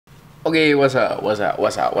Okay, what's up? All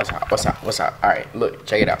right, look,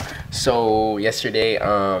 check it out. So yesterday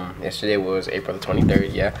was April the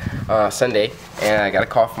 23rd, yeah, Sunday, and I got a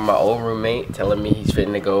call from my old roommate telling me he's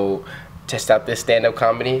fitting to go test out this stand-up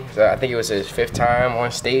comedy. So I think it was his 5th time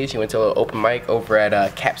on stage. He went to an open mic over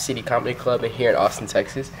at Cap City Comedy Club here in Austin,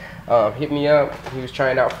 Texas. Hit me up. He was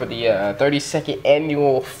trying out for the 32nd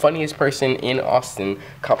annual Funniest Person in Austin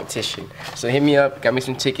competition. So hit me up, got me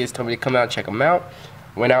some tickets, told me to come out and check him out.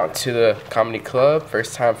 Went out to the comedy club,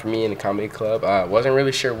 first time for me in the comedy club. Wasn't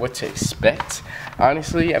really sure what to expect,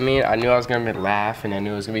 honestly. I mean, I knew I was gonna laugh and I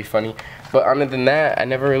knew it was gonna be funny, but other than that, I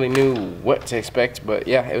never really knew what to expect. But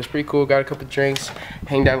yeah, it was pretty cool. Got a couple drinks,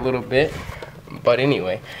 hanged out a little bit. But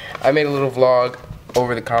anyway, I made a little vlog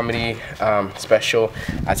over the comedy special.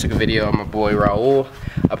 I took a video of my boy Raul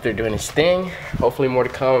up there doing his thing. Hopefully more to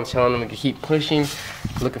come. I'm telling him to keep pushing.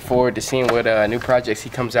 Looking forward to seeing what new projects he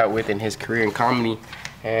comes out with in his career in comedy.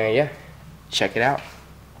 And yeah, check it out.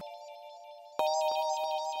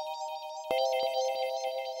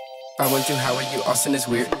 I want you, how are you? Austin is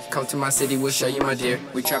weird. Come to my city, we'll show you, my dear.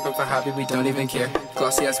 We trapping for hobby, we don't even care.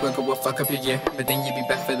 Glossy ass worker will fuck up your year. But then you be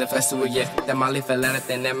back for the festival, yeah. That Molly fell out of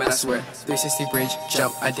thin, that man, I swear. 360 bridge,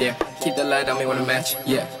 jump, I dare. Keep the light on me, wanna match,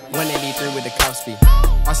 yeah. 183 with the cops fee.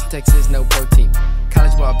 Austin, Texas, no protein.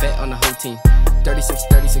 College ball bet on the whole team.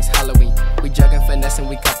 36 Halloween. We jugging, finessing,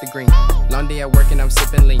 we cop the green. Long day at work and I'm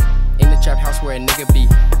sipping lean. In the trap house where a nigga be.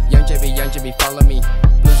 Young JB, follow me.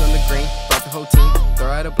 Blues on the green, brought the whole team. Throw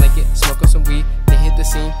out a blanket, smoke on some weed. Then hit the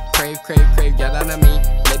scene, crave, yell out at me.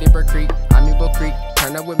 Lady Bird Creek, I mean Bull Creek.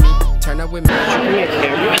 Turn up with me, turn up with me.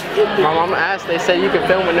 My mom asked, they said you can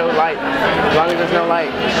film with no light, as long as there's no light.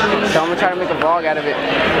 So I'm gonna try to make a vlog out of it.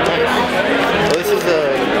 So this is the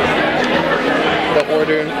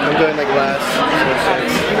order. I'm going like last.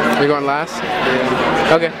 You're going last?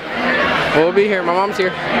 Yeah. Okay. We'll be here. My mom's here.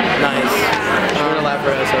 Nice. I'm gonna laugh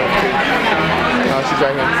for us. Oh, she's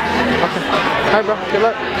right here. Okay. Alright, bro. Good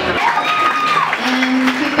luck. And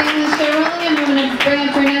keeping the show rolling, I'm going to bring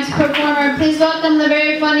up our next performer. Please welcome the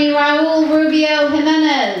very funny Raul Rubio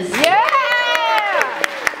Jimenez. Yeah!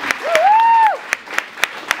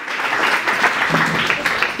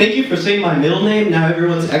 Thank you for saying my middle name. Now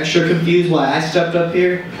everyone's extra confused why I stepped up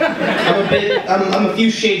here. I'm a few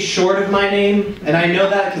shades short of my name, and I know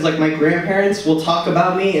that because like my grandparents will talk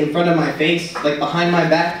about me in front of my face, like behind my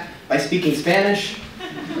back, by speaking Spanish.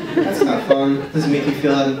 That's not fun. Doesn't make you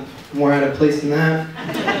feel more out of place than that.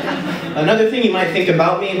 Another thing you might think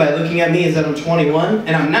about me by looking at me is that I'm 21,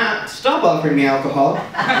 and I'm not. Stop offering me alcohol.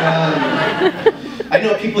 I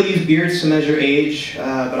know people use beards to measure age,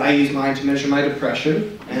 but I use mine to measure my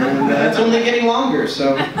depression, and it's only getting longer,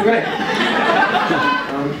 so great.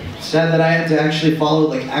 Sad that I had to actually follow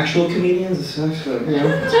like actual comedians, so, you know.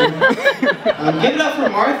 Give it up for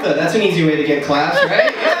Martha. That's an easy way to get class,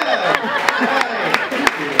 right? Yeah.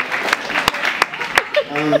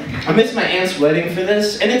 I missed my aunt's wedding for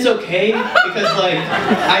this, and it's okay because like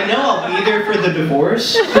I know I'll be there for the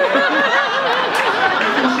divorce.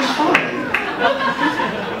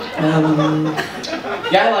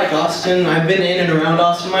 Yeah, I like Austin. I've been in and around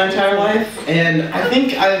Austin my entire life, and I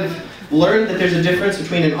think I've learned that there's a difference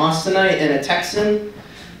between an Austinite and a Texan,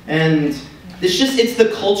 and it's the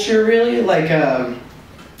culture really. Like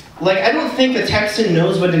I don't think a Texan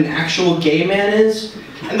knows what an actual gay man is,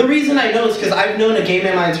 and the reason I know is because I've known a gay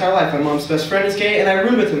man my entire life. My mom's best friend is gay, and I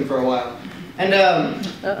roomed with him for a while. And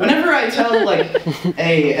whenever I tell like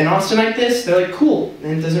an Austinite this, they're like, cool,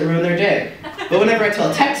 and it doesn't ruin their day. But whenever I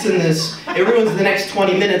tell a Texan this, it ruins the next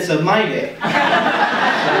 20 minutes of my day.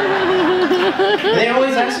 And they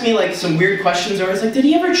always ask me like some weird questions. They're always like, did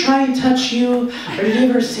he ever try and touch you? Or did he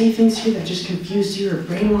ever say things to you that just confused you or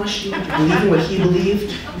brainwashed you into believing what he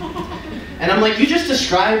believed? And I'm like, you just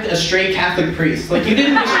described a stray Catholic priest. Like, you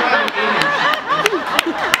didn't describe a gay man.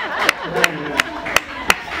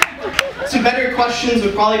 Some better questions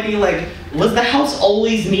would probably be like, was the house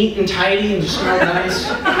always neat and tidy and just smelled nice?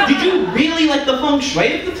 Did you really like the feng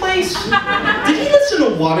shui of the place? Did he listen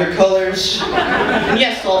to watercolors? And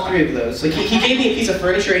yes, to all 3 of those. Like he gave me a piece of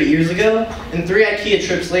furniture 8 years ago, and 3 IKEA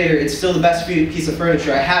trips later, it's still the best piece of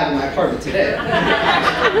furniture I have in my apartment today.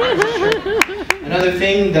 Another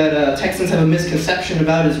thing that Texans have a misconception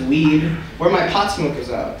about is weed. Where my pot smokers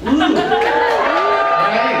at? Ooh.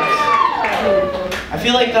 Right. I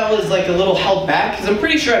feel like that was like a little held back, because I'm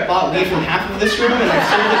pretty sure I bought weed from half of this room and I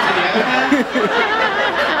sold it to the other half.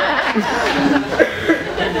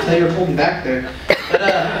 That's how you were holding back there.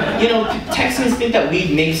 But, you know, Texans think that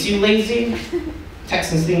weed makes you lazy.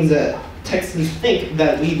 Texans think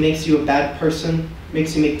that weed makes you a bad person,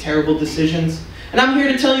 makes you make terrible decisions. And I'm here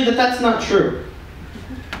to tell you that that's not true.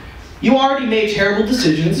 You already made terrible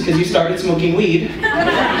decisions because you started smoking weed.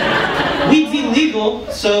 Weed's illegal,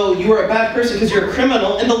 so you are a bad person because you're a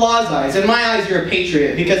criminal in the law's eyes. In my eyes, you're a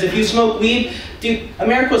patriot, because if you smoke weed, dude,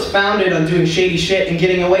 America was founded on doing shady shit and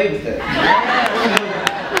getting away with it.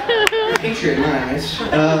 You're a patriot in my eyes.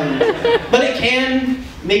 But it can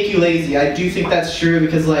make you lazy. I do think that's true,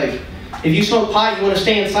 because like, if you smoke pot, you want to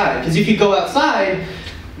stay inside. Because if you go outside,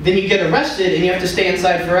 then you get arrested and you have to stay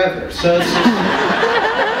inside forever. So it's just,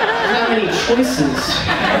 there's not many choices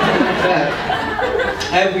like that.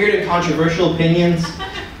 I have weird and controversial opinions.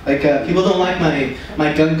 Like, people don't like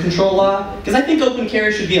my gun control law, because I think open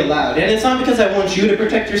carry should be allowed. And it's not because I want you to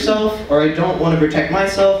protect yourself, or I don't want to protect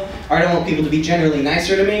myself, or I don't want people to be generally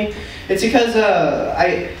nicer to me. It's because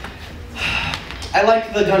I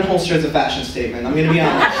like the gun holster as a fashion statement, I'm gonna be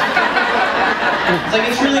honest. It's like,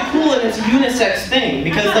 it's really cool and it's a unisex thing,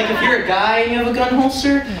 because like if you're a guy and you have a gun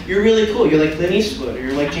holster, you're really cool. You're like Clint Eastwood, or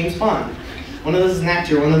you're like James Bond. One of those is an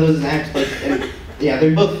actor, one of those is an actor, like, and, yeah,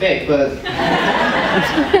 they're both fake, but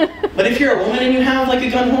if you're a woman and you have like a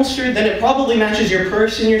gun holster, then it probably matches your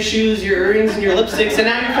purse and your shoes, your earrings and your lipsticks, and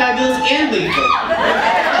now you're fabulous and lethal.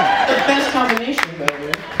 The best combination, by the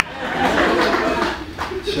way.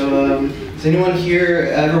 So, has anyone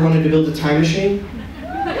here ever wanted to build a time machine?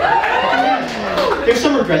 There's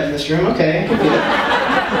some regret in this room, okay, I can feel it.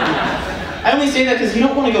 I only say that because you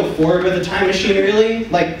don't want to go forward with a time machine, really.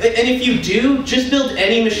 Like, and if you do, just build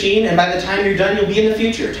any machine, and by the time you're done, you'll be in the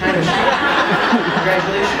future. Time machine.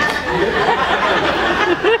 Congratulations.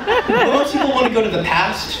 But most people want to go to the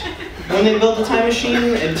past when they build a time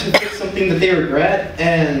machine and to fix something that they regret.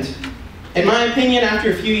 And in my opinion, after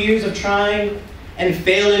a few years of trying and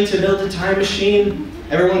failing to build a time machine,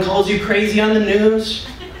 everyone calls you crazy on the news.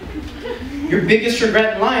 Your biggest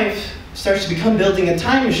regret in life starts to become building a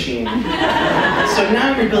time machine. So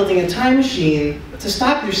now you're building a time machine to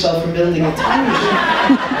stop yourself from building a time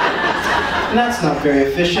machine. And that's not very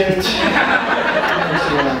efficient.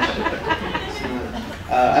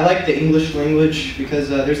 I like the English language because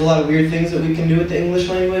there's a lot of weird things that we can do with the English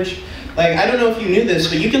language. Like, I don't know if you knew this,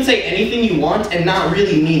 but you can say anything you want and not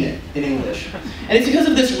really mean it in English. And it's because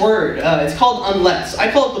of this word. It's called unless.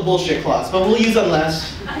 I call it the bullshit clause, but we'll use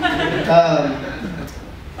unless.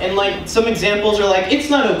 And like, some examples are like, it's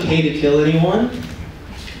not okay to kill anyone,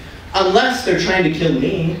 unless they're trying to kill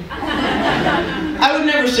me. I would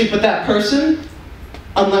never sleep with that person,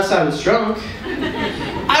 unless I was drunk.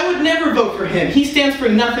 I would never vote for him. He stands for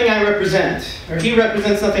nothing I represent. Or he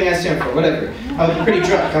represents nothing I stand for, whatever. I was pretty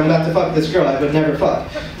drunk, I'm about to fuck this girl I would never fuck.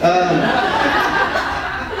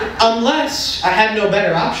 Unless I had no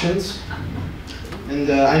better options. And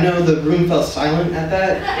I know the room fell silent at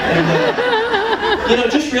that. And, you know,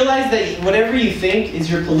 just realize that whatever you think is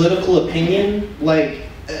your political opinion. Like,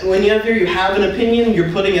 whenever you have an opinion,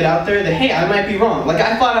 you're putting it out there that, hey, I might be wrong. Like,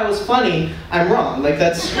 I thought I was funny, I'm wrong. Like,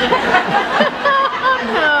 that's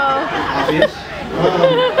obvious.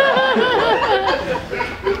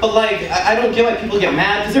 But like, I don't get why people get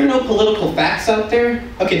mad, because there are no political facts out there.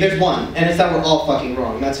 Okay, there's one, and it's that we're all fucking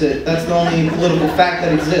wrong. That's it. That's the only political fact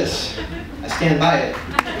that exists. I stand by it.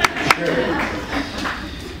 Sure.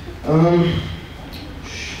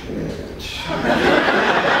 Shit.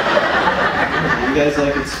 You guys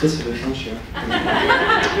like it specific, don't you?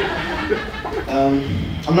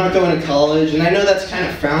 I'm not going to college, and I know that's kind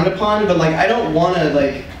of frowned upon, but like, I don't want to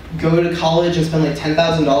like go to college and spend like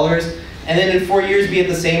 $10,000 and then in 4 years be at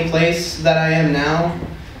the same place that I am now.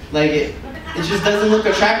 Like, it just doesn't look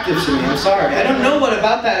attractive to me, I'm sorry. I don't know what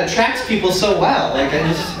about that attracts people so well. Like, I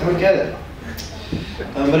don't get it.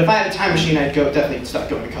 But if I had a time machine, I'd definitely stop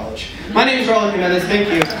going to college. My name is Raul Jimenez, thank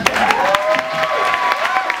you.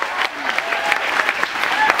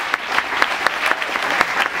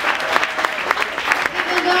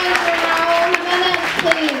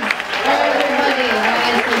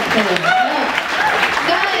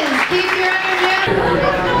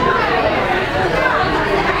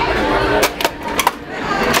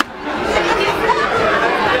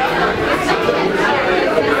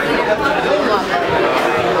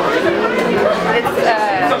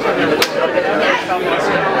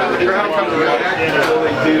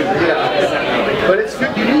 But it's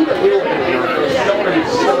good. You need a little bit. You don't want to be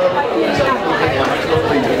so.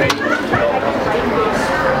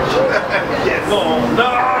 Yes. No.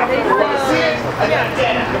 I got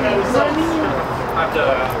that. After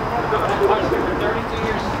 32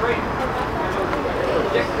 years straight.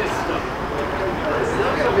 Check this stuff.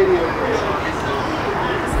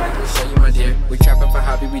 Show you my dear, we trapping for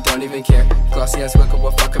hobby, we don't even care. Glossy ass worker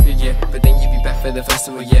will fuck up your year, but then you be back for the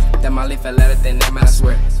festival, yeah. That Molly fell out of that man, I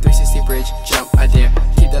swear. 360 bridge, jump, I dare.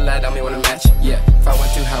 Keep the light on me when I match, yeah. If I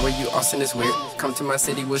want to, how are you? Austin is weird. Come to my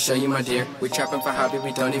city, we'll show you my dear. We trapping for hobby,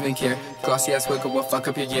 we don't even care. Glossy ass wiggle will fuck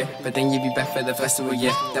up your gear. But then you be back for the festival,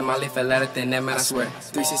 yeah. That Molly fell out of thin, that man, I swear.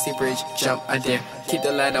 360 bridge, jump, I dare. Keep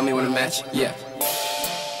the light on me when I match, yeah.